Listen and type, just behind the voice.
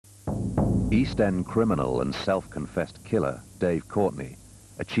East End criminal and self-confessed killer Dave Courtney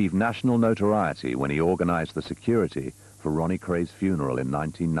achieved national notoriety when he organized the security for Ronnie Cray's funeral in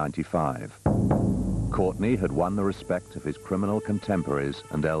 1995. Courtney had won the respect of his criminal contemporaries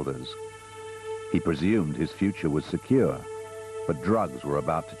and elders. He presumed his future was secure, but drugs were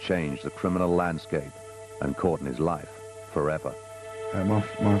about to change the criminal landscape and Courtney's life forever.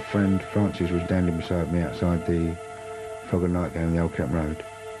 My friend Francis was standing beside me outside the Fog and Night game on the Old Kent Road.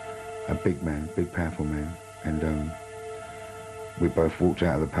 A big man, big powerful man, and we both walked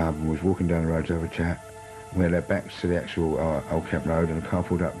out of the pub and was walking down the road to have a chat. We had our backs to the actual Old Kent Road, and a car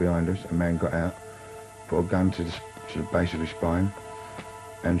pulled up behind us. A man got out, put a gun to the base of his spine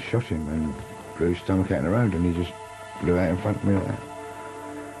and shot him and blew his stomach out in the road, and he just blew out in front of me like that.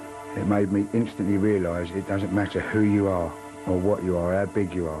 It made me instantly realise it doesn't matter who you are or what you are, how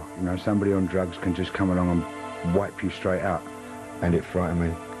big you are. You know, somebody on drugs can just come along and wipe you straight out, and it frightened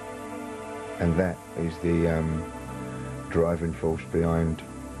me. And that is the driving force behind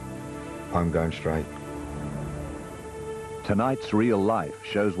I'm going straight. Tonight's real life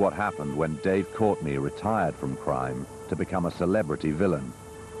shows what happened when Dave Courtney retired from crime to become a celebrity villain,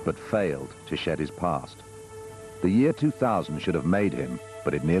 but failed to shed his past. The year 2000 should have made him,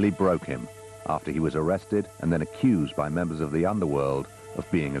 but it nearly broke him after he was arrested and then accused by members of the underworld of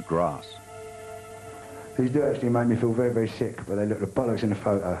being a grass. These do actually make me feel very, very sick, but they look the bollocks in the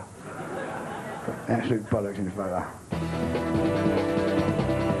photo. Absolute bollocks in the photo.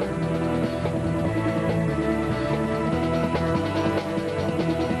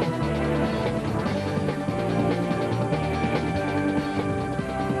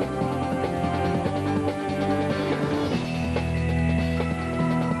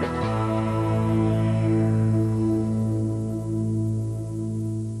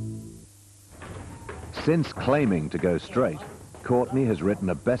 Since claiming to go straight, Courtney has written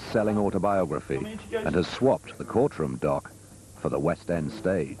a best-selling autobiography and has swapped the courtroom dock for the West End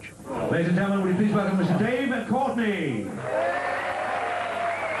stage. Ladies and gentlemen, will you please welcome Mr. Dave Courtney.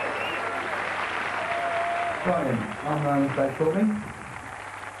 Right then, I'm Dave Courtney.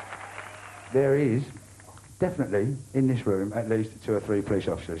 There is definitely in this room at least 2 or 3 police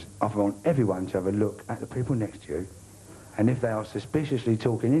officers. I want everyone to have a look at the people next to you, and if they are suspiciously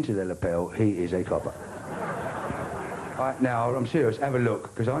talking into their lapel, he is a copper. Right, now, I'm serious, have a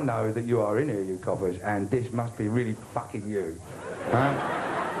look, because I know that you are in here, you coppers, and this must be really fucking you.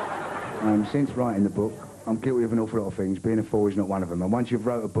 Since writing the book, I'm guilty of an awful lot of things. Being a fool is not one of them. And once you've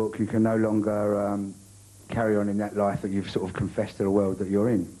wrote a book, you can no longer carry on in that life that you've sort of confessed to the world that you're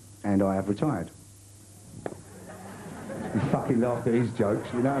in. And I have retired. You fucking laughed at his jokes,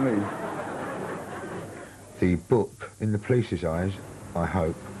 you know what I mean? The book, in the police's eyes, I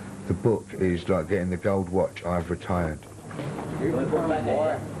hope, the book is like getting the gold watch, I've retired.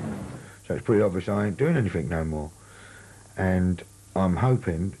 So it's pretty obvious I ain't doing anything no more. And I'm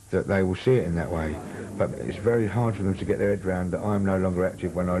hoping that they will see it in that way. But it's very hard for them to get their head around that I'm no longer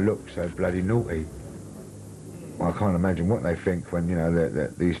active when I look so bloody naughty. I can't imagine what they think when, you know,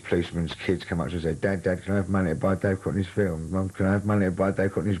 these policemen's kids come up to say, Dad, can I have money to buy Dave Courtney's film? Mum, can I have money to buy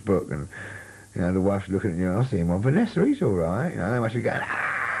Dave Courtney's book? And, you know, the wife's looking at you, I see him on Vanessa, he's all right. You know, they must be going, no,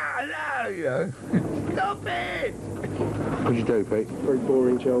 you know, stop it! What'd you do, Pete? Very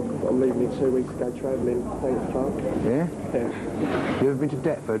boring job. I'm leaving in 2 weeks to go travelling. Thanks, Clark. Yeah? Yeah. You ever been to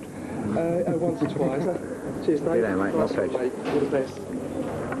Deptford? Once or twice. Cheers, Dave. Yeah, mate, nice catch. All the best.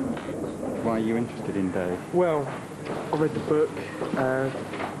 Why are you interested in Dave? Well, I read the book,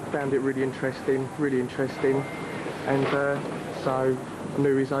 found it really interesting, and so I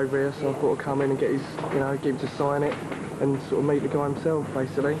knew he was over here, so I thought I'd come in and get his, you know, get him to sign it and sort of meet the guy himself,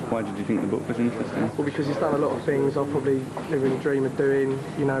 basically. Why did you think the book was interesting? Well, because he's done a lot of things I've probably never even dreamed of doing.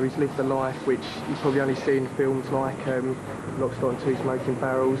 You know, he's lived a life which you've probably only seen in films like Lock, Stock and Two Smoking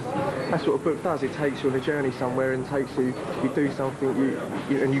Barrels. That's what a book does. It takes you on a journey somewhere and takes you, you do something,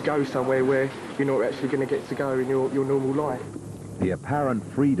 and you go somewhere where you're not actually going to get to go in your normal life. The apparent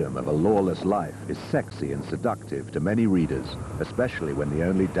freedom of a lawless life is sexy and seductive to many readers, especially when the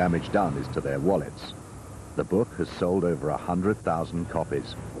only damage done is to their wallets. The book has sold over 100,000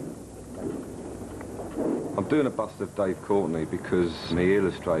 copies. I'm doing a bust of Dave Courtney because he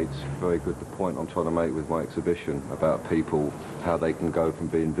illustrates very good the point I'm trying to make with my exhibition about people, how they can go from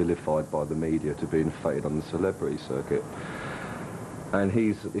being vilified by the media to being feted on the celebrity circuit. And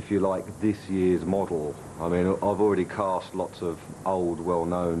he's, if you like, this year's model. I mean, I've already cast lots of old,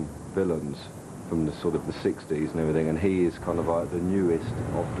 well-known villains from the sort of the 60s and everything, and he is kind of like the newest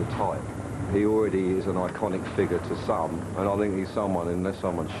of the type. He already is an iconic figure to some, and I think he's someone, unless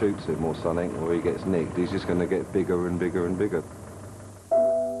someone shoots him or something, or he gets nicked, he's just going to get bigger and bigger and bigger.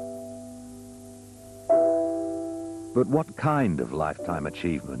 But what kind of lifetime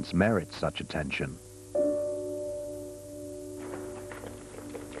achievements merit such attention?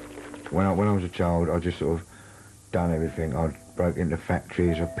 When I was a child, I just sort of done everything. I broke into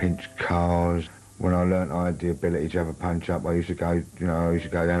factories, I pinched cars. When I learnt I had the ability to have a punch-up, I used to go,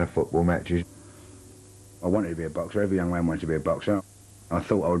 down to football matches. I wanted to be a boxer. Every young man wanted to be a boxer. I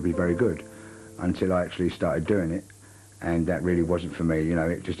thought I would be very good until I actually started doing it, and that really wasn't for me.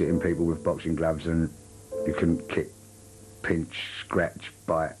 It just hitting people with boxing gloves, and you couldn't kick, pinch, scratch,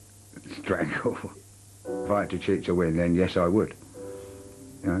 bite, strangle. If I had to cheat to win, then yes, I would.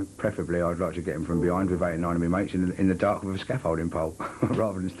 Preferably I'd like to get him from behind with 8 or 9 of my mates in the dark with a scaffolding pole,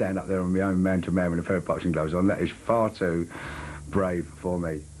 rather than stand up there on my own man-to-man with a pair of boxing gloves on. That is far too brave for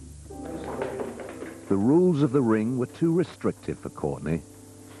me. The rules of the ring were too restrictive for Courtney.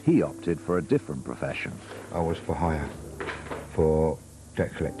 He opted for a different profession. I was for hire, for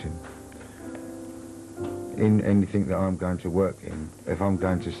debt collecting. In anything that I'm going to work in, if I'm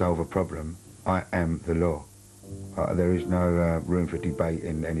going to solve a problem, I am the law. There is no room for debate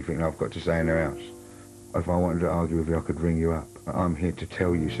in anything I've got to say in the house. If I wanted to argue with you, I could ring you up. I'm here to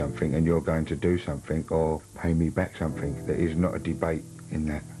tell you something, and you're going to do something or pay me back something. There is not a debate in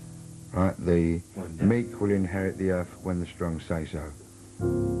that. Right? The meek will inherit the earth when the strong say so.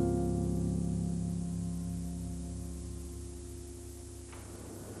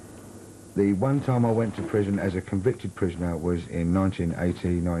 The one time I went to prison as a convicted prisoner was in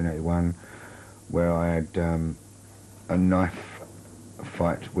 1981, where I had a knife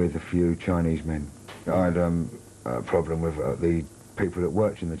fight with a few Chinese men. I had a problem with the people that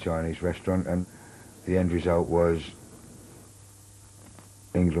worked in the Chinese restaurant, and the end result was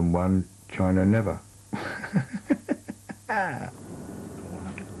England won, China never.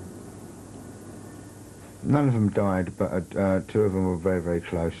 None of them died, but 2 of them were very, very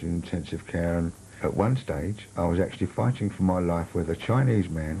close in intensive care, and at one stage I was actually fighting for my life with a Chinese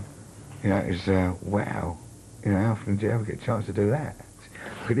man. It was, wow. How often do you ever get a chance to do that?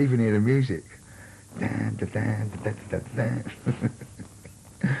 I could even hear the music. Dan, da, dan, da, da, da,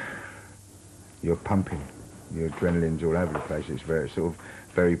 da. You're pumping. Your adrenaline's all over the place. It's sort of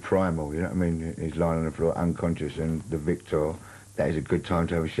very primal, you know what I mean? He's lying on the floor unconscious, and the victor, that is a good time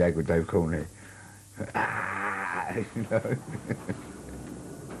to have a shag with Dave Courtney.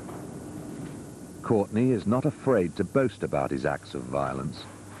 Courtney is not afraid to boast about his acts of violence,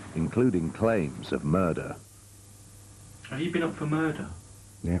 including claims of murder. Have you been up for murder?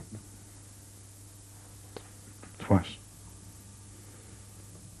 Yeah. Twice.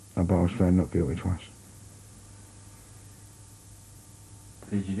 But I was found not guilty twice.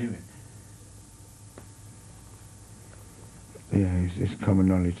 Did you do it? Yeah, it's common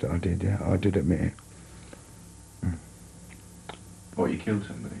knowledge that I did, yeah. I did admit it. What, you killed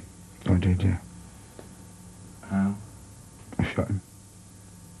somebody? I did, yeah. How? I shot him.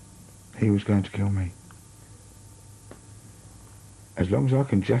 He was going to kill me. As long as I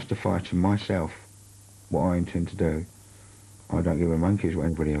can justify to myself what I intend to do, I don't give a monkey's what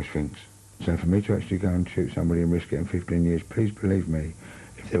anybody else thinks. So for me to actually go and shoot somebody and risk getting 15 years, please believe me,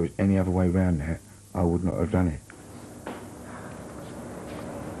 if there was any other way around that, I would not have done it.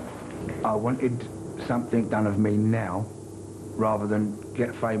 I wanted something done of me now, rather than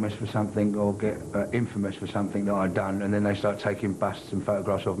get famous for something or get infamous for something that I'd done, and then they start taking busts and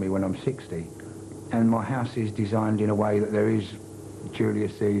photographs of me when I'm 60. And my house is designed in a way that there is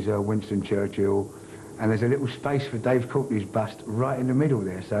Julius Caesar, Winston Churchill, and there's a little space for Dave Courtney's bust right in the middle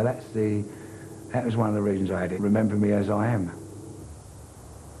there. So that was one of the reasons I had it. Remember me as I am.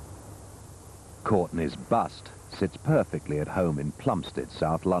 Courtney's bust sits perfectly at home in Plumstead,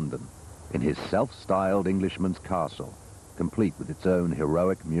 South London, in his self-styled Englishman's castle, complete with its own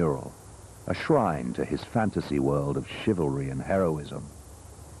heroic mural, a shrine to his fantasy world of chivalry and heroism.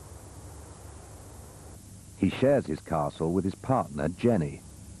 He shares his castle with his partner, Jenny,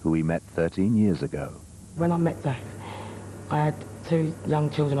 who he met 13 years ago. When I met Dave, I had 2 young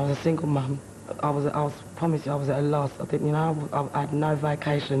children. I was a single mum. I was promised I was at a loss. I didn't, I had no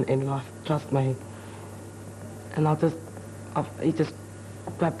vacation in life, trust me. And he just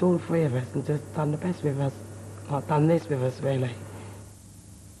grabbed all 3 of us and just done the best with us. Like, done this with us, really.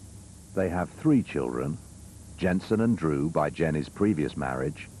 They have 3 children, Jensen and Drew by Jenny's previous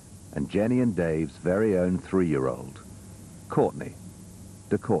marriage, and Jenny and Dave's very own 3-year-old, Courtney,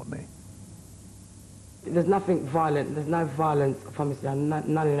 de Courtney. There's nothing violent, there's no violence, I promise you,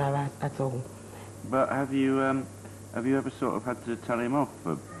 none in our house at all. But have you ever sort of had to tell him off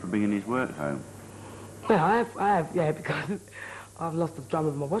for being in his work home? Yeah, I have, yeah, because I've lost the drum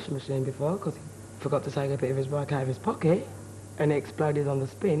of my washing machine before, because he forgot to take a bit of his work out of his pocket, and it exploded on the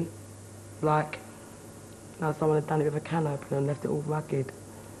spin. Like, Now someone had done it with a can opener and left it all rugged.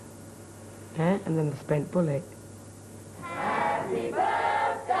 Yeah? And then the spent bullet. Happy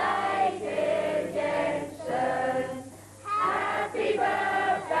birthday, dear Jensen. Happy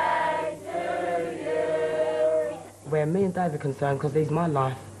birthday to you. Where me and Dave are concerned, because he's my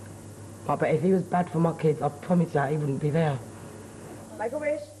life. But if he was bad for my kids, I promise you he wouldn't be there. Make a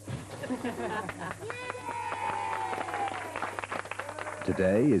wish.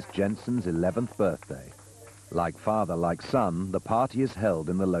 Today is Jensen's 11th birthday. Like father, like son, the party is held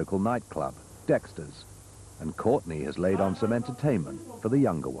in the local nightclub, Dexter's, and Courtney has laid on some entertainment for the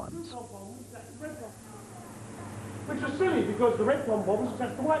younger ones. Which was silly, because the red pom-poms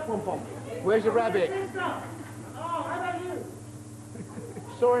attached the white pom-pom. Where's the rabbit? Oh, how about you?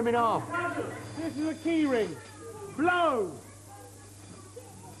 Saw him in half. This is a key ring. Blow!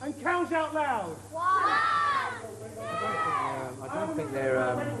 And count out loud. I don't think they're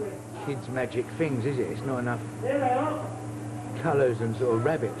kids' magic things, is it? It's not enough There they are. colours and sort of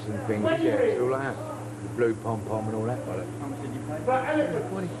rabbits and things, is it? It's all like that. The blue pom-pom and all that bollocks. Right,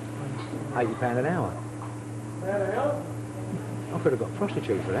 elephant. £80 an hour. There they are. I could have got a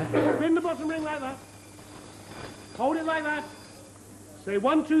prostitute for that. Spin the bottom ring like that. Hold it like that. Say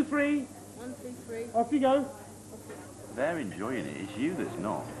 1, 2, 3. 1, 2, 3. Off you go. They're enjoying it. It's you that's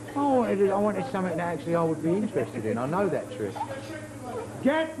not. I wanted something that actually I would be interested in. I know that trick.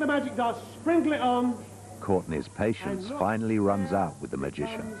 Get the magic dust, sprinkle it on. Courtney's patience finally runs out with the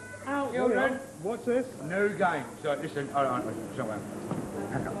magician. Out. Children, what's this? New game. So listen,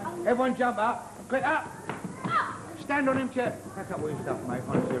 everyone jump up. Get up. Stand on him, chair. Pack up all your stuff, mate.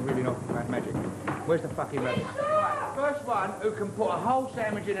 Honestly, I'm really not about magic. Where's the fucking rabbit? First one who can put a whole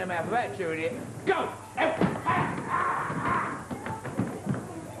sandwich in their mouth without chewing it, go!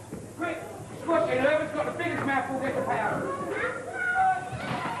 Quick, squash it. Whoever's got the biggest mouth will get the power.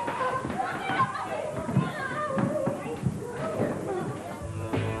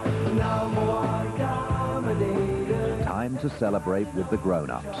 Time to celebrate with the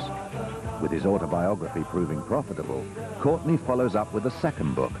grown-ups. With his autobiography proving profitable, Courtney follows up with a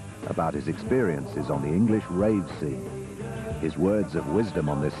second book about his experiences on the English rave scene. His words of wisdom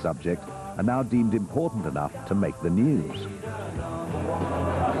on this subject are now deemed important enough to make the news.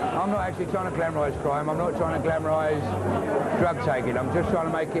 I'm not actually trying to glamorise crime. I'm not trying to glamorise drug taking. I'm just trying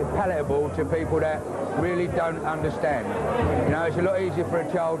to make it palatable to people that really don't understand. You know, it's a lot easier for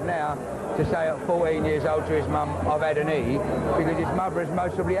a child now to say at 14 years old to his mum, I've had an E, because his mother has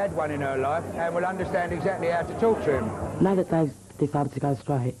most probably had one in her life and will understand exactly how to talk to him. Now that Dave's decided to go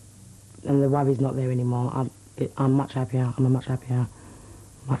straight and the worry's not there anymore, I'm much happier. I'm a much happier,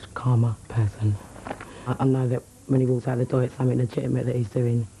 much calmer person. I know that when he walks out the door, it's something legitimate that he's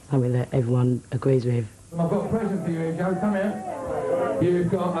doing, something that everyone agrees with. I've got a present for you, Joe. Come here.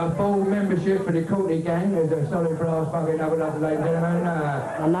 You've got a full membership for the Courtney gang. There's a solid brass bucket, ladies and gentlemen.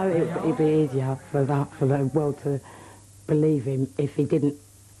 I know it'd be easier for the world to believe him if he didn't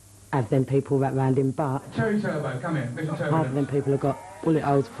have them people wrapped around him, but Cherry Turbo, come here. Mr. Turbo. half of them people have got bullet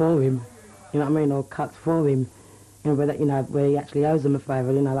holes for him, you know what I mean, or cuts for him, where he actually owes them a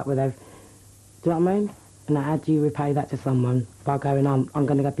favour, like where they've, do you know what I mean? And how do you repay that to someone by going, I'm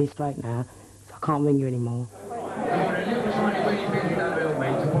going to go be straight now, so I can't ring you anymore.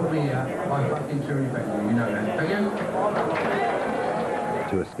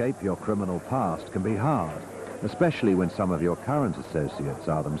 To escape your criminal past can be hard, especially when some of your current associates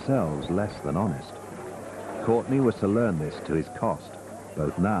are themselves less than honest. Courtney was to learn this to his cost,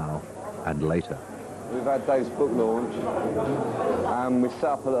 both now and later. We've had Dave's book launch, and we set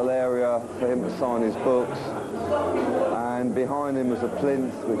up a little area for him to sign his books, and behind him was a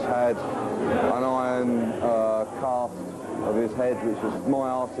plinth which had an iron cast of his head, which was my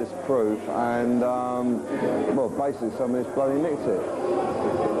artist proof, and well, basically somebody's bloody nicked it.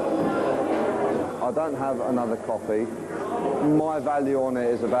 I don't have another copy. My value on it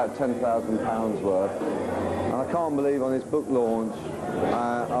is about £10,000 worth, and I can't believe on his book launch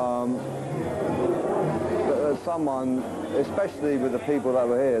that someone, especially with the people that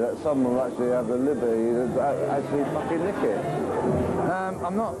were here, that someone will actually have the liberty to actually fucking nick it.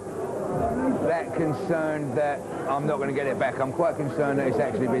 I'm not that concerned that I'm not going to get it back. I'm quite concerned that it's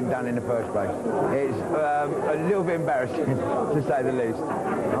actually been done in the first place. It's a little bit embarrassing, to say the least.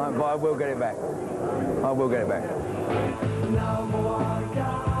 But I will get it back. I will get it back.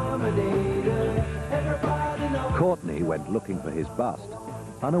 Courtney went looking for his bust,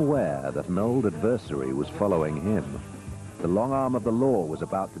 unaware that an old adversary was following him. The long arm of the law was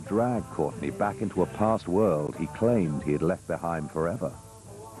about to drag Courtney back into a past world he claimed he had left behind forever.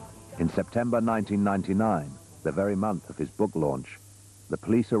 In September 1999, the very month of his book launch, the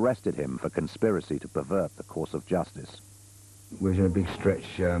police arrested him for conspiracy to pervert the course of justice. We was in a big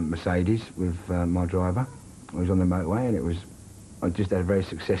stretch Mercedes with my driver. I was on the motorway and I just had a very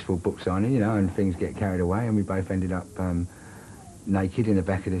successful book signing, you know, and things get carried away and we both ended up naked in the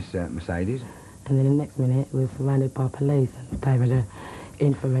back of this Mercedes. And then the next minute we were surrounded by police and they had an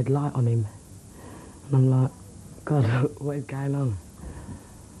infrared light on him. And I'm like, God, what is going on?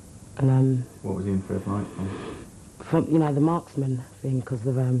 And What was the infrared light on? from, you know, the marksman thing, because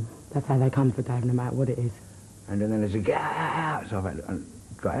of that's how they come for Dave, no matter what it is. And then there's a get out, so I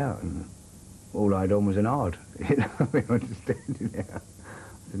got out and all I'd on was an hard. You know, I mean, I was just standing there.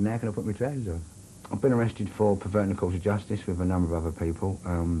 I said, now can I put my trousers on? I've been arrested for perverting the course of justice with a number of other people,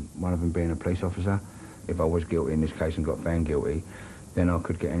 one of them being a police officer. If I was guilty in this case and got found guilty, then I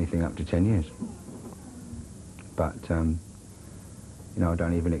could get anything up to 10 years. But, you know, I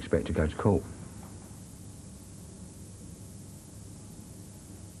don't even expect to go to court.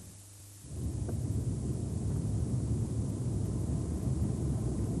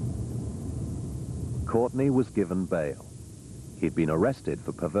 Courtney was given bail. He'd been arrested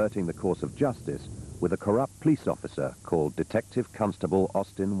for perverting the course of justice with a corrupt police officer called Detective Constable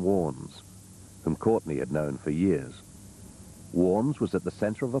Austin Warnes, whom Courtney had known for years. Warnes was at the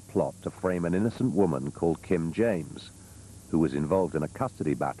centre of a plot to frame an innocent woman called Kim James, who was involved in a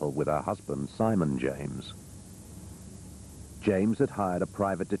custody battle with her husband, Simon James. James had hired a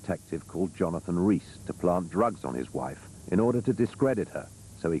private detective called Jonathan Reese to plant drugs on his wife in order to discredit her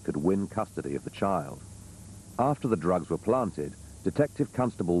so he could win custody of the child. After the drugs were planted, Detective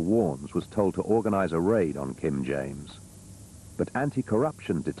Constable Warnes was told to organise a raid on Kim James. But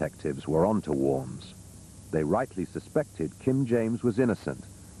anti-corruption detectives were on to Warnes. They rightly suspected Kim James was innocent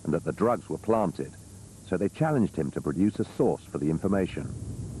and that the drugs were planted, so they challenged him to produce a source for the information.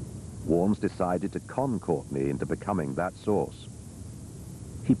 Warnes decided to con Courtney into becoming that source.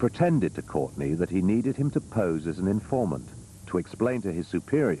 He pretended to Courtney that he needed him to pose as an informant, to explain to his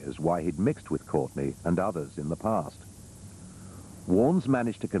superiors why he'd mixed with Courtney and others in the past. Warnes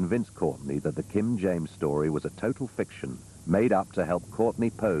managed to convince Courtney that the Kim James story was a total fiction made up to help Courtney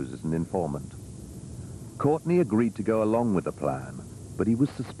pose as an informant. Courtney agreed to go along with the plan, but he was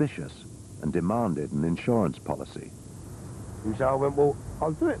suspicious and demanded an insurance policy. And so I went, well,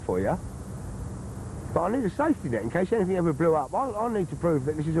 I'll do it for you, but I need a safety net in case anything ever blew up. I need to prove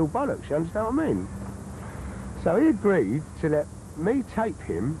that this is all bollocks, you understand what I mean? So he agreed to let me tape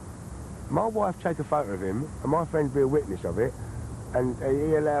him, my wife take a photo of him, and my friend be a witness of it, and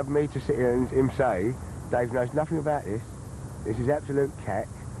he allowed me to sit here and him say, Dave knows nothing about this is absolute cack,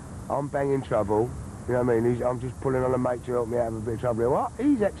 I'm banging trouble, you know what I mean, I'm just pulling on a mate to help me out of a bit of trouble. Well,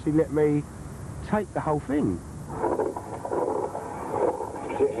 he's actually let me tape the whole thing.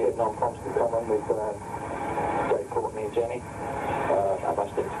 Particularly at non-constant common with Dave, Courtney and Jenny. I've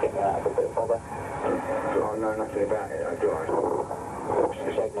asked him to get me out of a bit of bother. Do I know nothing about it, do I?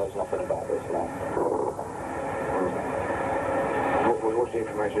 Dave knows nothing about this now. What's the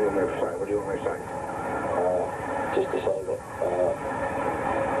information you want me to say? What do you want me to say? Just to say that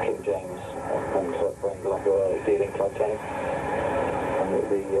Kim James runs like a dealing club, Dave, and that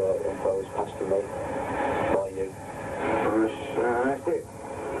the info was passed to me by you. That's it.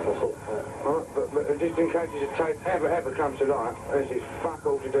 That's it. Right, but just in case the tape ever comes to light, this is fuck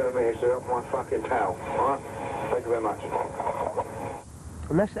all to do with me, it's to help my fucking pal. Alright? Thank you very much.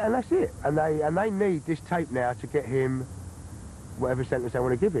 And that's it. And they need this tape now to get him whatever sentence they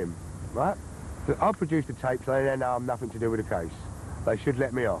want to give him, right? So I'll produce the tape so they know I'm nothing to do with the case. They should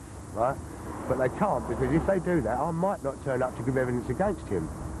let me off, right? But they can't, because if they do that, I might not turn up to give evidence against him,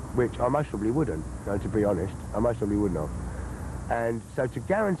 which I most probably wouldn't, you know, to be honest. I most probably wouldn't have. And so to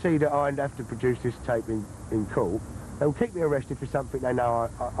guarantee that I'd have to produce this tape in court, they'll keep me arrested for something they know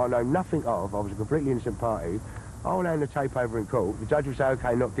I know nothing of. I was a completely innocent party. I'll hand the tape over in court. The judge will say,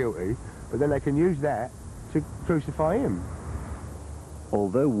 OK, not guilty, but then they can use that to crucify him.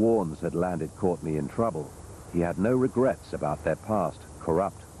 Although Warnes had landed Courtney in trouble, he had no regrets about their past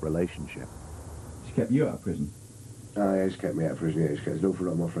corrupt relationship. She kept you out of prison? Oh, yeah, he's kept me out of prison, yeah. He's kept an awful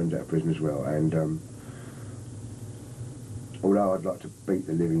lot of my friends out of prison as well. And although I'd like to beat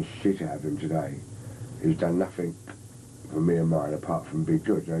the living shit out of him today, he's done nothing for me and mine apart from be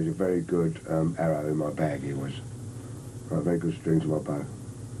good. You know, he's a very good arrow in my bag, he was. A very good string to my bow.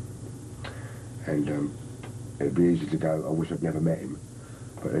 And it'd be easy to go, I wish I'd never met him.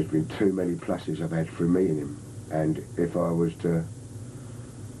 But there's been too many pluses I've had from meeting him. And if I was to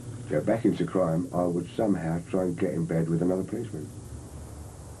go back into crime, I would somehow try and get in bed with another policeman.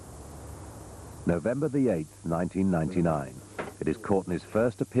 November the 8th, 1999. It is Courtney's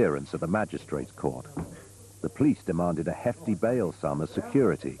first appearance at the magistrate's court. The police demanded a hefty bail sum as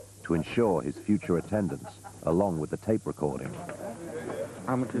security to ensure his future attendance, along with the tape recording.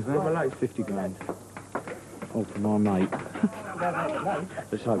 How much is that? My mate's 50 grand. Oh, for my mate.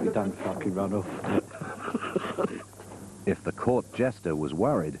 Let's hope he don't fucking run off. If the court jester was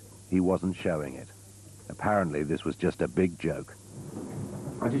worried, he wasn't showing it. Apparently, this was just a big joke.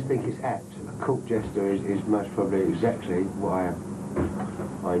 I just think it's apt. A court jester is most probably exactly what I am.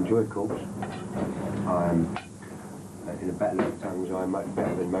 I enjoy courts. I'm, in a battle of tongues, I'm much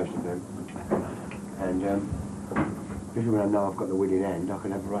better than most of them. And especially when I know I've got the winning hand, I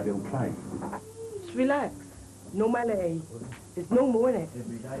can have a right little play. Just relax. Normality. It's normal, isn't it?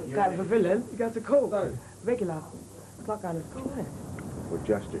 You go to a villain, you go to court. Regular. It's like going to school, isn't it? For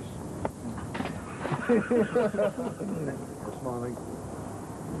justice. Smiling.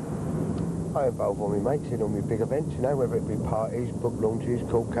 I involve all my mates in all my big events, you know, whether it be parties, book launches,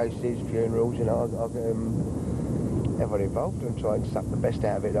 court cases, funerals, you know, I get everyone involved and try and suck the best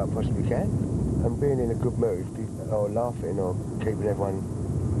out of it that I possibly can. And being in a good mood, or laughing, or keeping everyone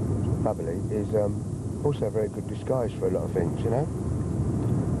bubbly, is also a very good disguise for a lot of things, you know.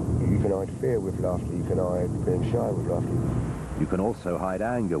 You can hide fear with laughter, you can hide being shy with laughter. You can also hide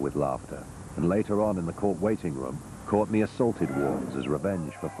anger with laughter, and later on in the court waiting room, Courtney assaulted Warnes as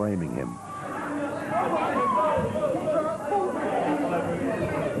revenge for framing him.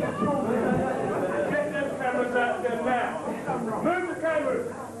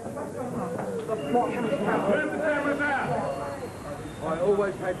 I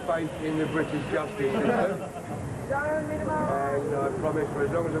always had faith in the British justice system. And I promise, for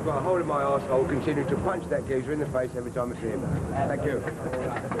as long as I've got a hole in my arse, I'll continue to punch that geezer in the face every time I see him. Thank you.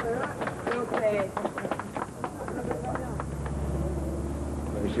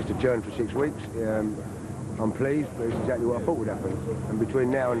 It's just adjourned for 6 weeks. I'm pleased, but it's exactly what I thought would happen. And between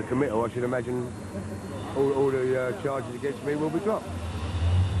now and the committal, I should imagine all the charges against me will be dropped.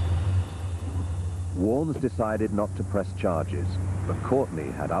 Warnes decided not to press charges, but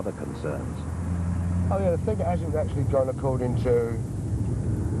Courtney had other concerns. Oh yeah, the thing that hasn't actually gone according to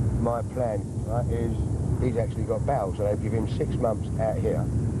my plan, right, is he's actually got bail, so they give him 6 months out here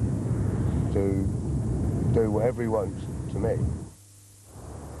to do whatever he wants to me.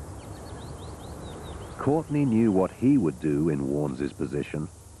 Courtney knew what he would do in Warnes' position,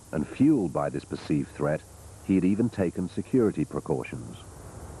 and fueled by this perceived threat, he had even taken security precautions.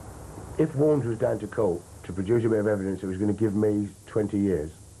 If Warnes was down to court to produce a bit of evidence that was going to give me 20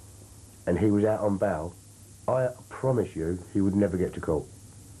 years, and he was out on bail, I promise you he would never get to court.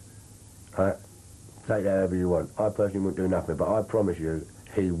 Right? Take that however you want. I personally wouldn't do nothing, but I promise you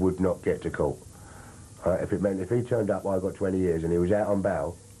he would not get to court. Right? If it meant if he turned up, I got 20 years, and he was out on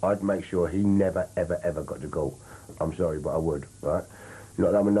bail, I'd make sure he never, ever, ever got to court. I'm sorry, but I would, right?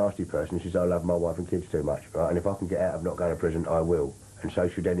 Not that I'm a nasty person, it's just I love my wife and kids too much, right? And if I can get out of not going to prison, I will, and so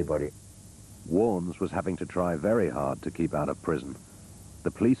should anybody. Warnes was having to try very hard to keep out of prison.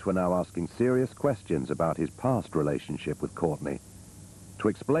 The police were now asking serious questions about his past relationship with Courtney. To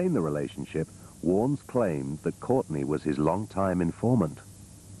explain the relationship, Warnes claimed that Courtney was his long-time informant.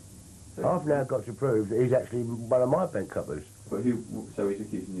 I've now got to prove that he's actually one of my bank coppers. But so he's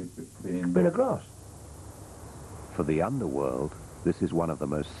accusing you of being... Been a grass. For the underworld, this is one of the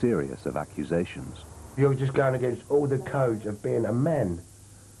most serious of accusations. You're just going against all the codes of being a man.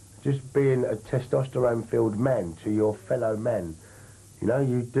 Just being a testosterone-filled man to your fellow man. You know,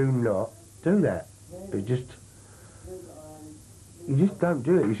 you do not do that. You just don't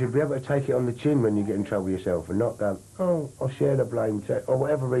do it. You should be able to take it on the chin when you get in trouble yourself and not go, oh, I'll share the blame, or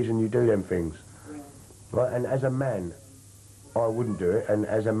whatever reason you do them things. Right? And as a man, I wouldn't do it, and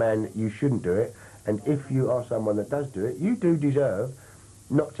as a man, you shouldn't do it. And if you are someone that does do it, you do deserve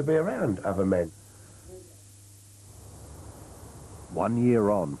not to be around other men. 1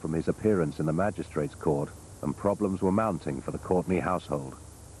 year on from his appearance in the magistrate's court, and problems were mounting for the Courtney household.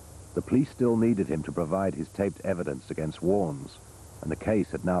 The police still needed him to provide his taped evidence against Warnes, and the case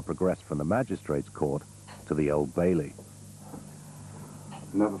had now progressed from the magistrate's court to the Old Bailey.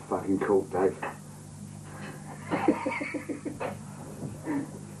 Another fucking court, Dave.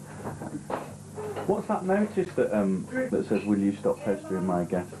 What's that notice that that says, will you stop pestering my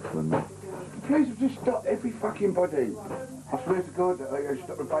guests and that? Please just stop every fucking body. I swear to God that I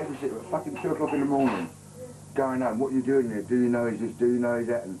stop the babysitter at fucking 2 o'clock in the morning. Going home, what are you doing here? Do you know he's this? Do you know he's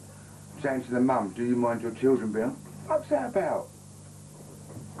that? And saying to the mum, do you mind your children being? What's that about?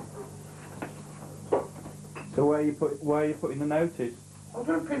 So where are you putting the notice? I'm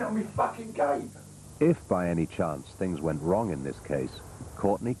going to pin it on my fucking gate. If by any chance things went wrong in this case,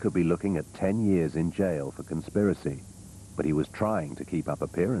 Courtney could be looking at 10 years in jail for conspiracy, but he was trying to keep up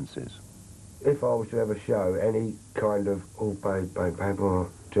appearances. if I was to ever show any kind of, oh, babe, oh,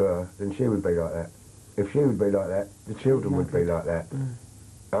 to her, then she would be like that. If she would be like that, the children would be like that.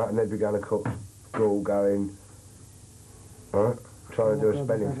 And they'd be going to school, going, trying to do a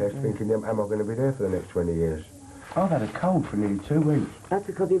spelling test, thinking, am I going to be there for the next 20 years? I've had a cold for nearly 2 weeks. That's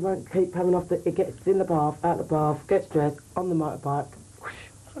because he won't keep coming off it gets in the bath, out the bath, gets dressed, on the motorbike.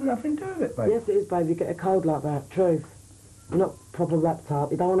 It's got nothing to do with it, babe. Yes, it is, babe. You get a cold like that. Truth. You're not proper wrapped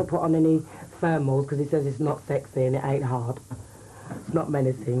up. You don't want to put on any thermals because he says it's not sexy and it ain't hard. It's not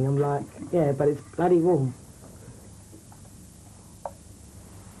menacing. I'm like, yeah, but it's bloody warm.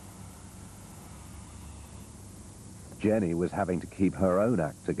 Jenny was having to keep her own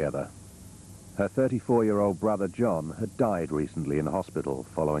act together. Her 34-year-old brother John had died recently in hospital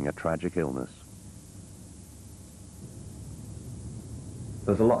following a tragic illness.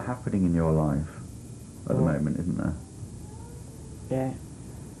 There's a lot happening in your life at the moment, isn't there? Yeah,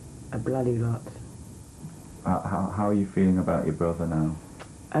 a bloody lot. How are you feeling about your brother now?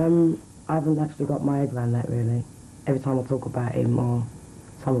 I haven't actually got my head around that, really. Every time I talk about him, or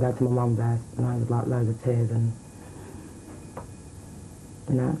time I go to my mum's house, and I have like loads of tears, and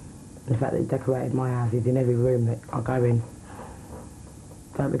you know, the fact that he decorated my house, he's in every room that I go in.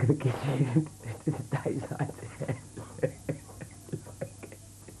 Don't look at the kitchen. It's a day's idea.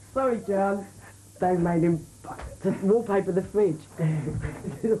 Sorry, John. They made him just wallpaper the fridge.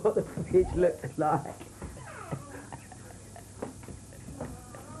 This is what the fridge looks like.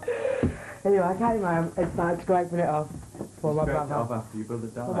 Anyway, I came home and started scraping it off for my brother. Scraped it off after your brother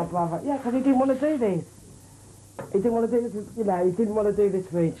died? For my brother. Yeah, because he didn't want to do this. He didn't want to do this, you know, he didn't want to do this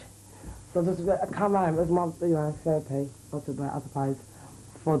fridge. So I come home as my, you know, therapy, I suppose,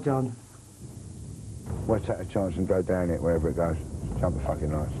 for John. We'll take a chance and go down it wherever it goes. Jump the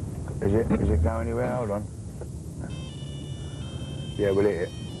fucking lights. Is it going anywhere? Hold on. Yeah, we'll hit it.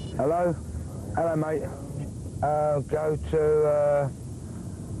 Hello? Hello, mate. Go to,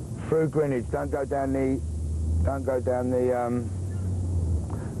 through Greenwich. Don't go down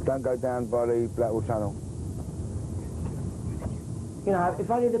by the Blackwall Tunnel. You know, if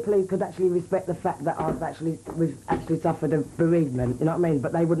only the police could actually respect the fact that we've actually suffered a bereavement, you know what I mean?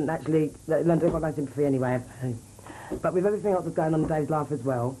 But they wouldn't actually, they've got no sympathy anyway. But with everything else that's going on in Dave's life as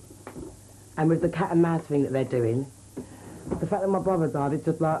well, and with the cat and mouse thing that they're doing, the fact that my brother died, it's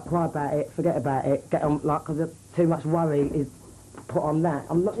just like, cry about it, forget about it, get on, like, because too much worry is put on that.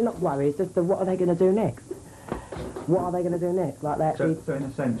 I'm not worried, it's just what are they going to do next? What are they going to do next? Like they actually... So in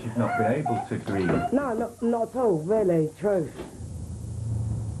a sense, you've not been able to grieve? No, not at all, really, truth.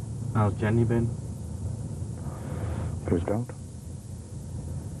 How's Jenny been? Who's gold?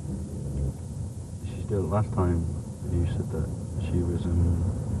 She still, last time you said that she was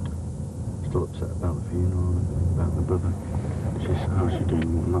still upset about the funeral and about the brother. How's she doing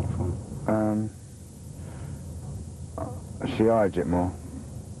on that front? She hides it more.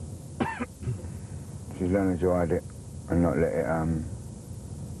 She's learning to hide it and not let it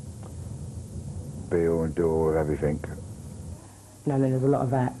be all and do all of everything. You know, there's a lot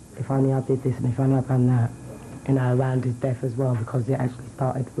of that. If only I did this and if only I'd done that. You know, around his death as well, because he actually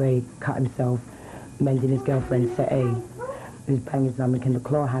started where he cut himself mending his girlfriend's settee. He was banging something and the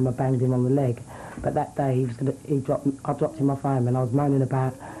claw hammer banged him on the leg. But that day I dropped him off home and I was moaning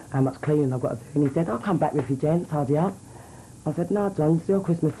about how much cleaning I've got to do. And he said, I'll come back with you, Jen, tidy up. I said, no, John, it's your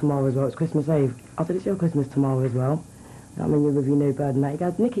Christmas tomorrow as well. It's Christmas Eve. I said, it's your Christmas tomorrow as well. I mean, you're with your new bird and that. He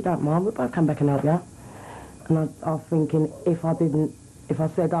goes, Nicky, don't mind, we'll both come back and help you. And I was thinking, if I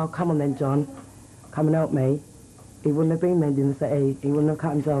said, oh, come on then, John, come and help me, he wouldn't have been mending the settee. He wouldn't have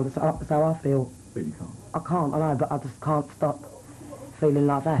cut himself. That's how I feel. But you can't. I can't, I know, but I just can't stop feeling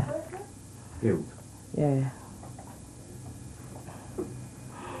like that. Guilt? Yeah.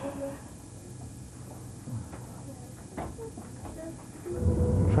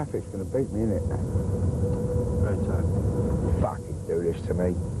 Traffic's going to beat me, innit? Very so. Fucking do this to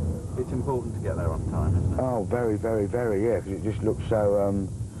me. It's important to get there on time, isn't it? Oh, very, very, very, yeah, because it just looks so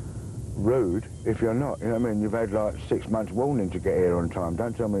rude if you're not. You know what I mean? You've had like 6 months warning to get here on time.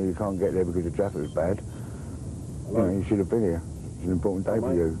 Don't tell me you can't get there because the traffic was bad. You know, you should have been here. It's an important day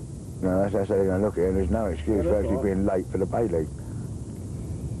for you. You know, that's how they're going to look at it, and there's no excuse for actually being late for the Bailey.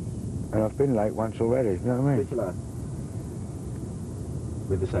 And I've been late once already, you know what I mean?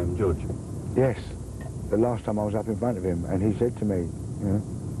 With the same judge? Yes. The last time I was up in front of him, and he said to me, you know,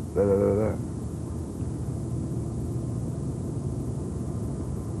 blah, blah, blah, blah.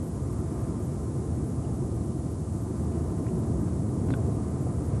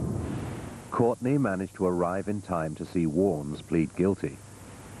 Courtney managed to arrive in time to see Warnes plead guilty.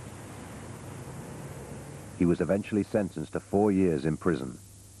 He was eventually sentenced to 4 years in prison.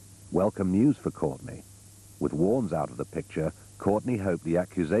 Welcome news for Courtney. With Warnes out of the picture, Courtney hoped the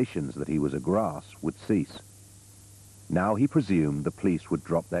accusations that he was a grass would cease. Now he presumed the police would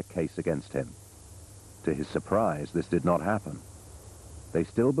drop their case against him. To his surprise, this did not happen. They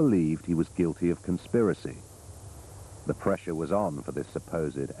still believed he was guilty of conspiracy. The pressure was on for this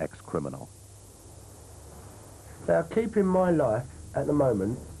supposed ex-criminal. They are keeping my life, at the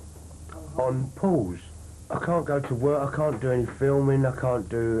moment, on pause. I can't go to work, I can't do any filming, I can't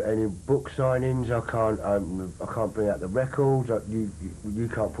do any book signings, I can't bring out the records, you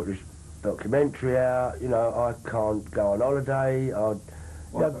can't put this documentary out, you know, I can't go on holiday.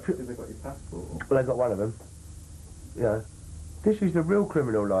 Did they got your passport? Well, they got one of them. You know, this is the real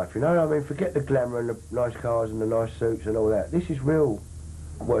criminal life, you know. I mean, forget the glamour and the nice cars and the nice suits and all that. This is real,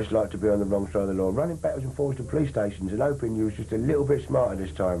 what it's like to be on the wrong side of the law, running backwards and forwards to police stations and hoping you was just a little bit smarter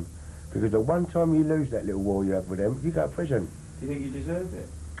this time. Because the one time you lose that little war you have with them, you go to prison. Do you think you deserve it?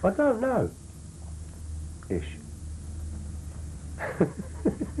 I don't know. Ish.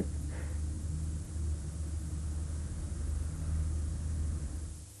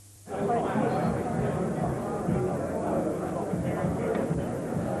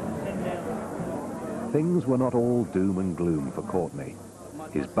 Things were not all doom and gloom for Courtney.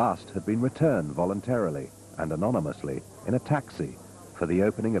 His bust had been returned voluntarily and anonymously in a taxi for the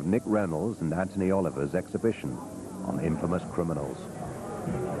opening of Nick Reynolds and Anthony Oliver's exhibition on infamous criminals.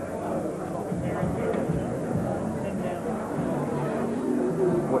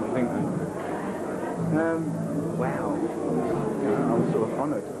 What do you think? Wow. I was sort of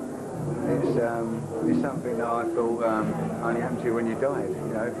honoured. It's something that I thought only happened to you when you died,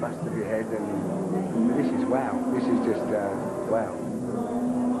 you know, bust of your head, and this is wow. This is just wow.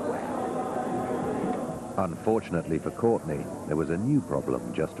 Unfortunately for Courtney, there was a new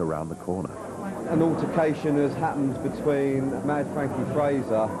problem just around the corner. An altercation has happened between Mad Frankie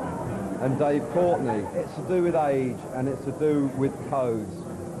Fraser and Dave Courtney. It's to do with age and it's to do with codes.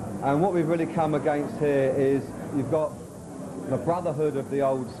 And what we've really come against here is you've got the brotherhood of the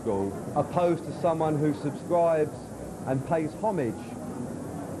old school opposed to someone who subscribes and pays homage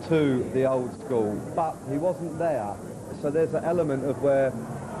to the old school, but he wasn't there. So there's an element of where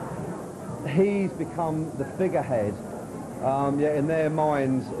he's become the figurehead, yet in their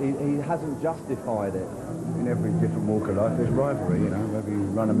minds he hasn't justified it. In every different walk of life there's rivalry, you know, whether you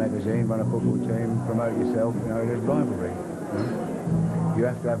run a magazine, run a football team, promote yourself, you know, there's rivalry. You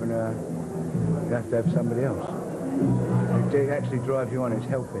have to have somebody else. It actually drives you on, it's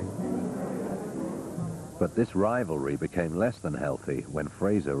healthy. But this rivalry became less than healthy when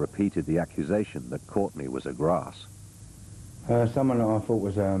Fraser repeated the accusation that Courtney was a grass. Someone that I thought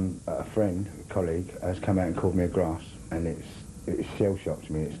was a friend, a colleague, has come out and called me a grass, and it's shell-shocked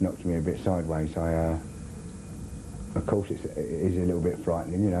me, it's knocked me a bit sideways. Of course it is a little bit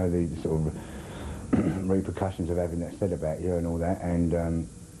frightening, you know, the sort of repercussions of having that said about you and all that, and...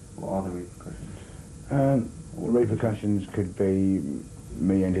 what are the repercussions? The repercussions could be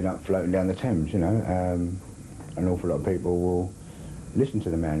me ending up floating down the Thames, you know. An awful lot of people will listen to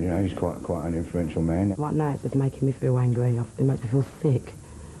the man, you know, he's quite an influential man. Right now it's just making me feel angry, it makes me feel sick.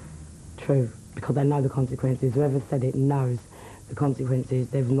 True, because they know the consequences. Whoever said it knows the consequences.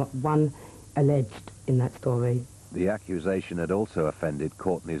 There's not one alleged in that story. The accusation had also offended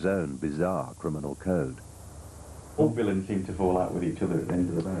Courtney's own bizarre criminal code. All villains seem to fall out with each other at the end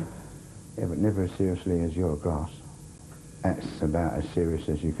of the day. Yeah, but never as seriously as you're a grass. That's about as serious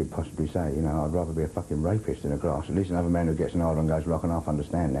as you could possibly say. You know, I'd rather be a fucking rapist than a grass. At least another man who gets an hard on goes, well, I can half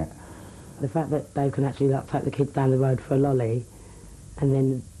understand that. The fact that Dave can actually like, take the kids down the road for a lolly, and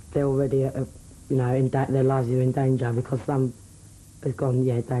then they're already, you know, their lives are in danger because some has gone,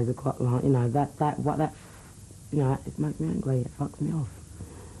 yeah, Dave's a quite right, you know, you know, it makes me angry, it fucks me off.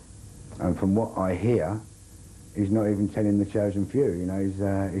 And from what I hear, he's not even telling the chosen few, you know, he's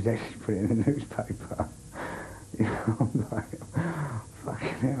actually put it in the newspaper. You know, I'm like,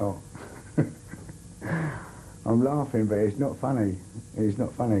 fucking hell. I'm laughing, but it's not funny. It's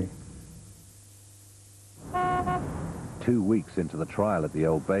not funny. 2 weeks into the trial at the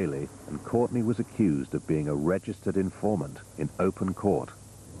Old Bailey, and Courtney was accused of being a registered informant in open court,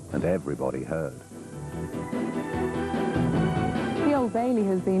 and everybody heard. The Old Bailey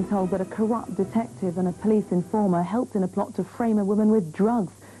has been told that a corrupt detective and a police informer helped in a plot to frame a woman with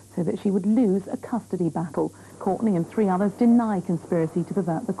drugs so that she would lose a custody battle. Courtney and 3 others deny conspiracy to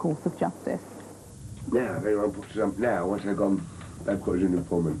pervert the course of justice. Now, if anyone puts it up now, once they've got as an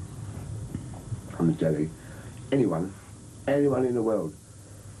informant on the telly, anyone in the world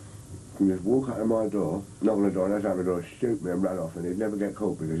can just walk up to my door, knock on the door, and open the door, shoot me and run off, and he'd never get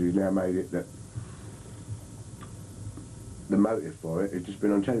caught because he's now made it that the motive for it has just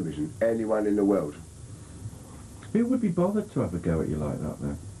been on television. Anyone in the world. Who would be bothered to have a go at you like that,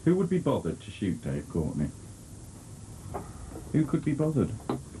 then? Who would be bothered to shoot Dave Courtney? Who could be bothered?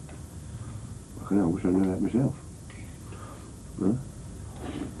 I don't know, I wish I knew that myself. Huh?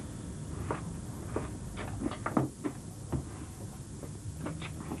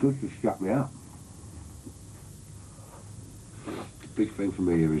 Just shut me up. The big thing for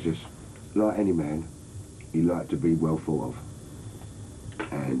me here is this, like any man, he liked to be well thought of.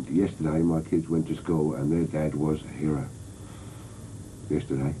 And yesterday my kids went to school and their dad was a hero.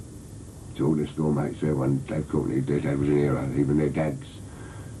 Yesterday. To all their schoolmates, everyone, Dave Courtney, their dad was a hero. Even their dads,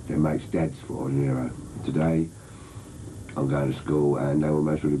 their mates' dads thought I was a hero. Today, I'm going to school and they will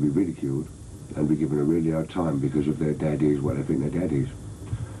most probably be ridiculed and be given a really hard time because of their dad is what they think their dad is.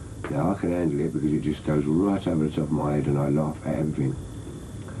 Now I can handle it because it just goes right over the top of my head and I laugh at everything.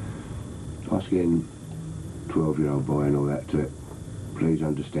 Asking 12-year-old boy and all that to please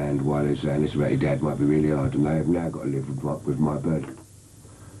understand why they're saying this about your dad might be really hard and they have now got to live with my burden.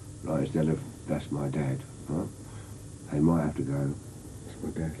 Like instead of, that's my dad, right? They might have to go, that's my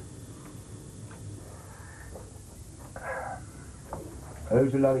dad.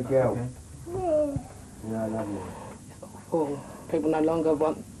 Who's the lovely girl? Yeah, I love you. It's awful. People no longer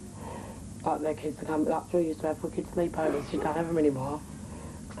want like their kids to come. Like Drew used to have 4 kids sleepovers. She don't have them anymore.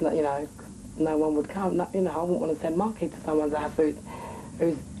 Cause, you know, no one would come. No, you know, I wouldn't want to send my kid to someone's house who's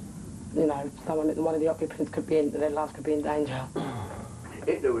you know, one of the occupants could be in, their lives could be in danger.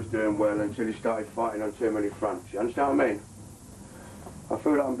 Hitler was doing well until he started fighting on too many fronts. You understand what I mean? I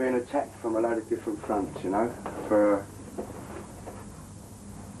feel like I'm being attacked from a load of different fronts, you know.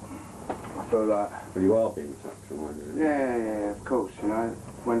 I feel like. Well, you are being attacked from one, isn't it? Yeah, of course. You know,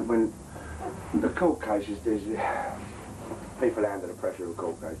 when the court cases, there's people under the pressure of a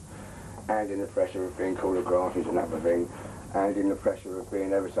court case, and in the pressure of being called a graft is another thing, and in the pressure of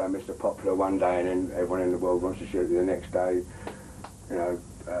being ever so Mr. Popular one day, and then everyone in the world wants to shoot you the next day. You know,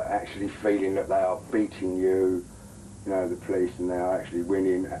 actually feeling that they are beating you, you know, the police, and they are actually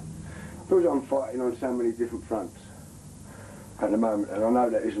winning. Because I'm fighting on so many different fronts at the moment, and I know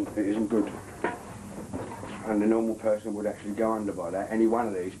that it isn't good. And the normal person would actually go under by that. Any one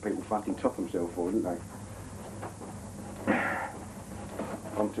of these people fucking top themselves for, wouldn't they?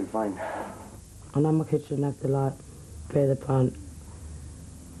 I'm too vain. I know my kids shouldn't have to, like, bear the brunt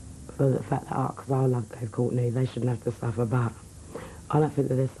for the fact that, because I love Dave Courtney, they shouldn't have to suffer, but I don't think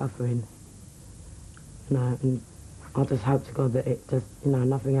that they're suffering, you know, and I just hope to God that it just, you know,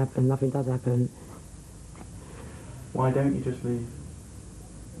 nothing happens, nothing does happen. Why don't you just leave?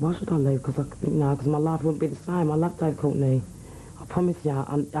 Why should I leave? Because, you know, because my life wouldn't be the same. I love Dave Courtney. I promise you,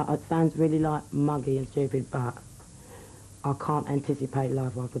 it sounds really, like, muggy and stupid, but I can't anticipate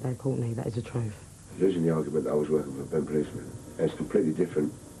life after Dave Courtney. That is the truth. Losing the argument that I was working for Ben Policeman has completely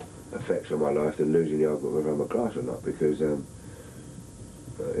different effects on my life than losing the argument whether I'm a class or not, because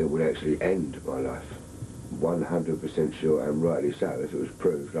it would actually end my life. 100% sure, and rightly so, if it was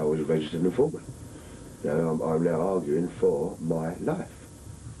proved I was a registered informant. You know, I'm now arguing for my life.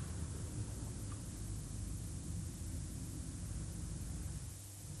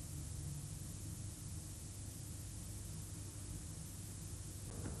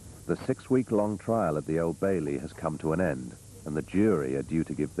 The 6-week-long trial at the Old Bailey has come to an end, and the jury are due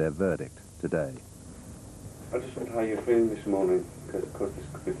to give their verdict today. I just wonder how you're feeling this morning, because of course this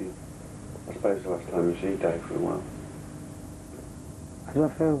could be, I suppose, the last time you see Dave for a while. How do I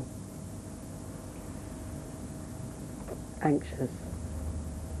feel? Anxious.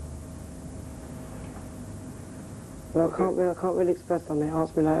 Well, I can't really express on it.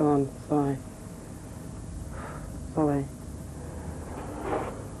 Ask me later on. Sorry. Sorry.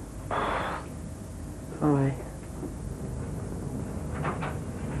 Sorry.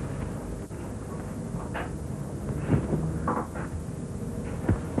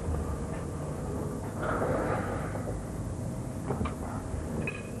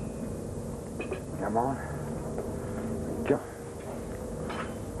 Come on. Go.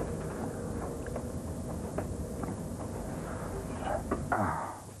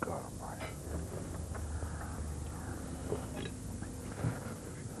 Oh, God almighty.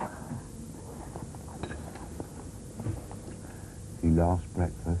 Your last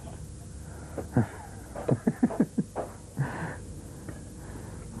breakfast.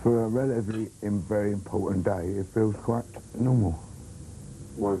 For a relatively very important day, it feels quite normal.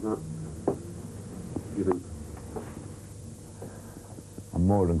 Why is that? You think? I'm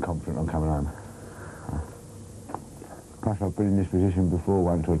more than confident I'm coming home. Plus, I've been in this position before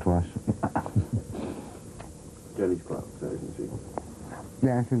once or twice. Jenny's quite upset, isn't she?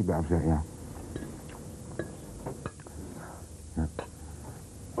 Yeah, she's a bit upset, yeah.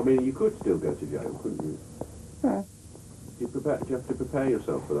 I mean, you could still go to jail, couldn't you? Yeah. Do you have to prepare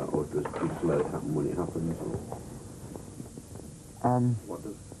yourself for that, or just you just let it happen when it happens? Or what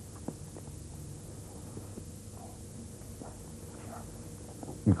does?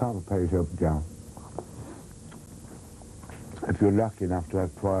 You can't prepare yourself for jail. If you're lucky enough to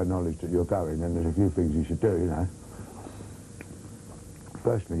have prior knowledge that you're going, then there's a few things you should do, you know.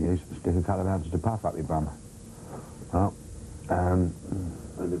 First thing is stick a couple of ounces of puff up your bum. Well, and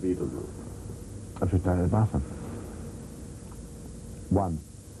have you done that? I've just done it in the bathroom. One.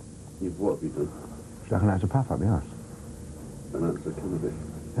 What have you done? Stuck an ounce of puff up your ass. An ounce of cannabis?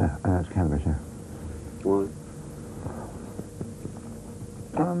 Yeah, an ounce of cannabis, yeah. Why?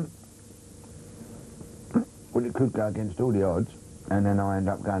 Well, it could go against all the odds, and then I end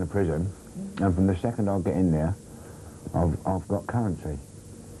up going to prison, and from the second I get in there, I've got currency.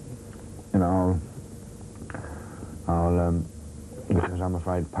 You know, I'll because I'm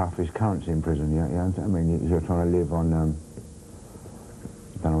afraid puff is currency in prison, you know what I mean? You're trying to live on, I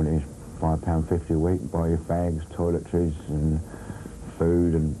don't know what it is, £5.50 a week, buy your fags, toiletries, and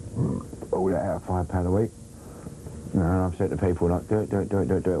food, and all that out of £5 a week. You know, and I've said to people, like, do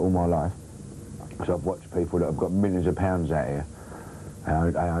it all my life. Because I've watched people that have got millions of pounds out here,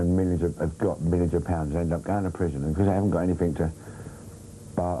 and I own have got millions of pounds, end up going to prison, and because they haven't got anything to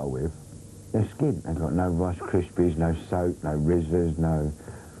barter with, they're skint. They've got no Rice Krispies, no soap, no Rizzers, no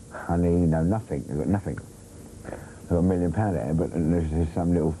honey, no nothing. They've got nothing. They've got £1 million out here, but there's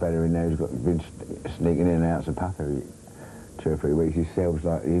some little fella in there who's been sneaking in and out of puff every 2 or 3 weeks. He sells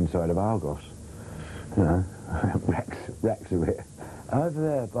like the inside of Argos. You know, racks of it. Over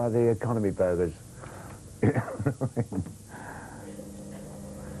there by the economy burgers. And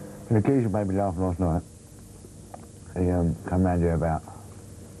the geezer made me laugh last night. He come round here about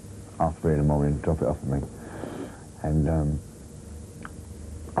 3:30 in the morning, drop it off for me. And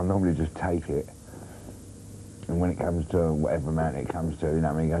I normally just take it. And when it comes to whatever amount it comes to, you know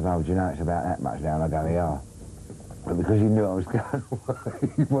what I mean, he goes, oh, do you know it's about that much now? And I go, yeah. But because he knew I was going away,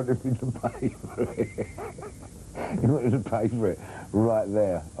 he wanted me to pay for it. He wanted to pay for it right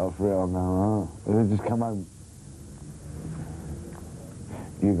there. After it, I'm going, oh. And then just come home.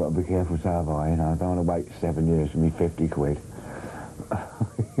 You've got to be careful, so have I, you know. I don't want to wait 7 years for me 50 quid.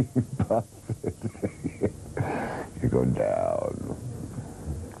 You bastard. You've gone down.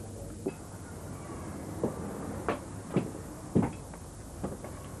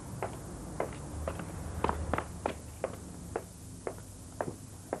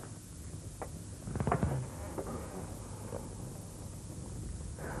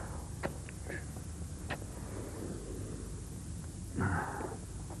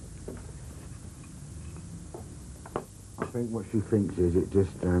 I think what she thinks is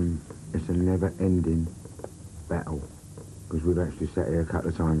it's a never-ending battle, because we've actually sat here a couple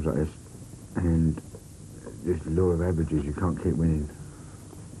of times like this, and this law of averages, you can't keep winning.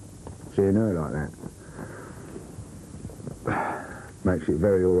 Seeing her like that makes it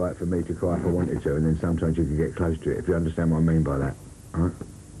very all right for me to cry if I wanted to, and then sometimes you can get close to it, if you understand what I mean by that, all right?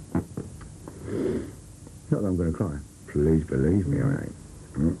 Not that I'm going to cry. Please believe me, I ain't.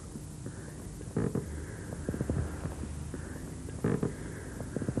 All right?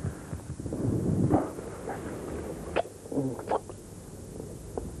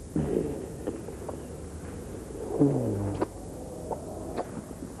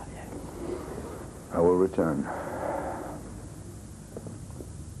 I will return.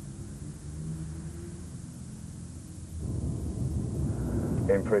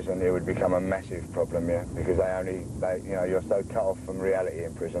 In prison, it would become a massive problem, yeah, because you know, you're so cut off from reality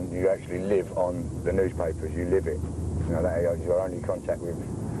in prison. You actually live on the newspapers. You live it. You know, that is your only contact with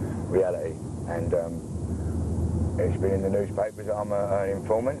reality. And it's been in the newspapers that I'm an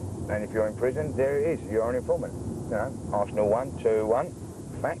informant. And if you're in prison, there it is. You're an informant. You know, Arsenal 1, 2-1.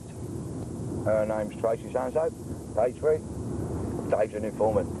 Fact. Her name's Tracy so-and-so. Page 3. Dave's an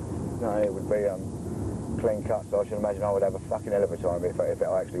informant. No, it would be clean cut, so I should imagine I would have a fucking hell of a time if I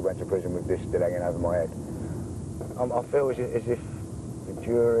actually went to prison with this still hanging over my head. I feel as if the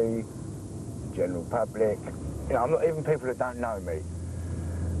jury, the general public, you know, I'm not even people that don't know me,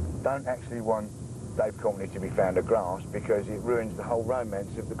 don't actually want Dave Courtney to be found a grass, because it ruins the whole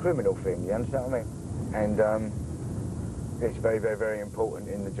romance of the criminal thing, you understand what I mean? And it's very, very, very important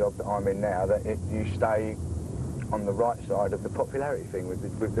in the job that I'm in now that you stay on the right side of the popularity thing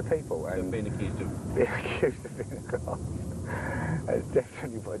with the people. And being accused of being a grass. It's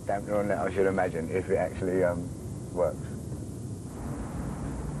definitely put a dampener on that, I should imagine, if it actually works.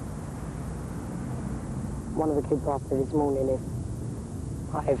 One of the kids asked me this morning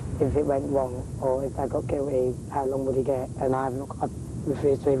if it went wrong or if they got guilty, how long would he get? And I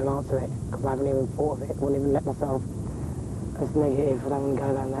refuse to even answer it because I haven't even thought of it. I wouldn't even let myself as negative. I don't want to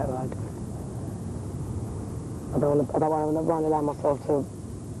go down that road. I don't want to allow myself to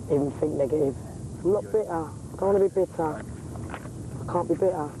even think negative. I'm not bitter. I don't want to be bitter. I can't be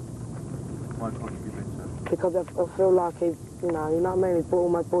bitter. Why can't you be bitter? Because I feel like he's, you know what I mean? He's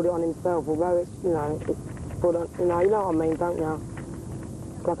almost brought it on himself, although it's, you know, it's brought on, you know what I mean, don't you?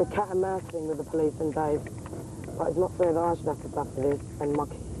 It's like a cat and mouse thing with the police and Dave. But it's not fair that I should have to suffer this, and my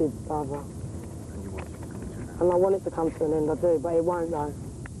kids either. And I want it to come to an end, I do, but it won't though.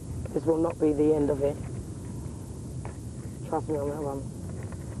 This will not be the end of it. Trust me on that one.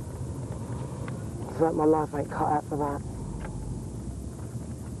 So that my life ain't cut out for that.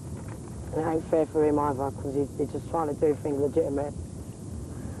 And it ain't fair for him either, because he's just trying to do things legitimate.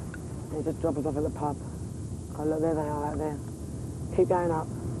 He just dropped us off at the pub. Oh look, there they are out there. Keep going up.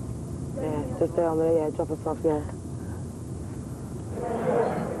 Yeah, just there on the, yeah, drop us off, yeah.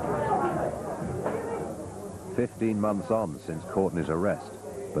 15 months on since Courtney's arrest,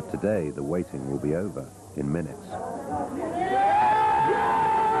 but today the waiting will be over in minutes.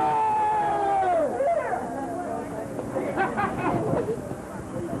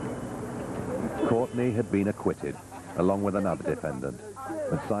 Courtney had been acquitted, along with another defendant,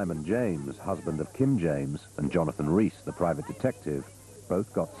 but Simon James, husband of Kim James, and Jonathan Rees, the private detective,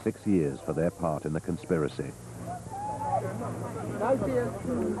 both got 6 years for their part in the conspiracy.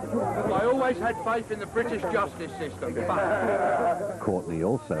 I always had faith in the British justice system. Courtney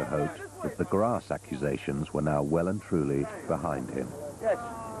also hoped that the grass accusations were now well and truly behind him. Yes,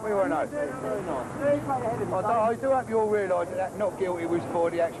 we all know. I do hope you all realise that not guilty was for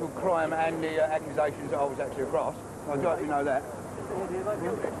the actual crime and the accusations that I was actually across. I do hope you know that. No,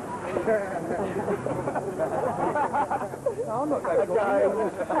 I'm not so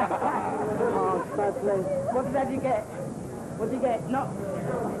sure. Oh, so please. What did you get? What did you get? Not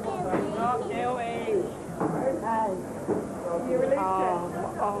guilty. Hey. You released it?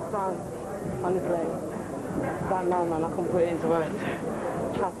 Oh, son. Honestly. Don't know, man. I can't put it into words.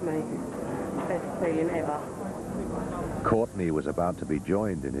 Trust me. Best feeling ever. Courtney was about to be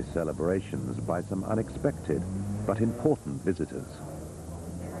joined in his celebrations by some unexpected but important visitors.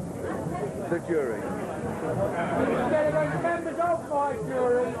 The jury. Members of my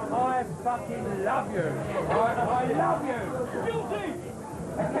jury, I fucking love you. I love you. Guilty!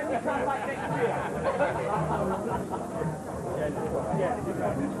 Can you come back next year?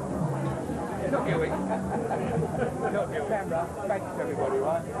 Not guilty. Not guilty. Camera. Thanks everybody,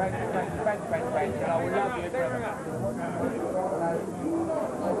 right? Thanks. And I will love you forever.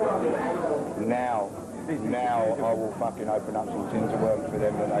 Now I will fucking open up some tins of worms for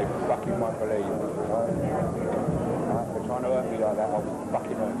them that they fucking won't believe. Right? They're trying to hurt me like that, I'll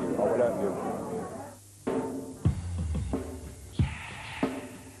fucking hurt you. I will hurt you.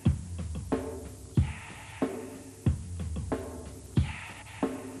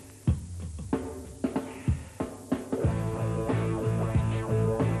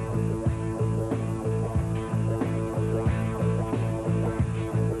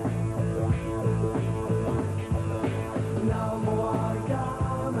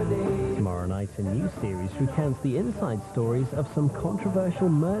 A new series recounts the inside stories of some controversial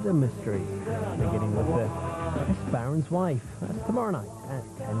murder mysteries, beginning with the S. Baron's wife. That's tomorrow night at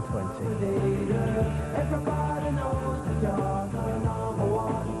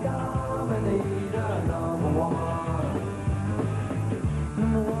 10:20.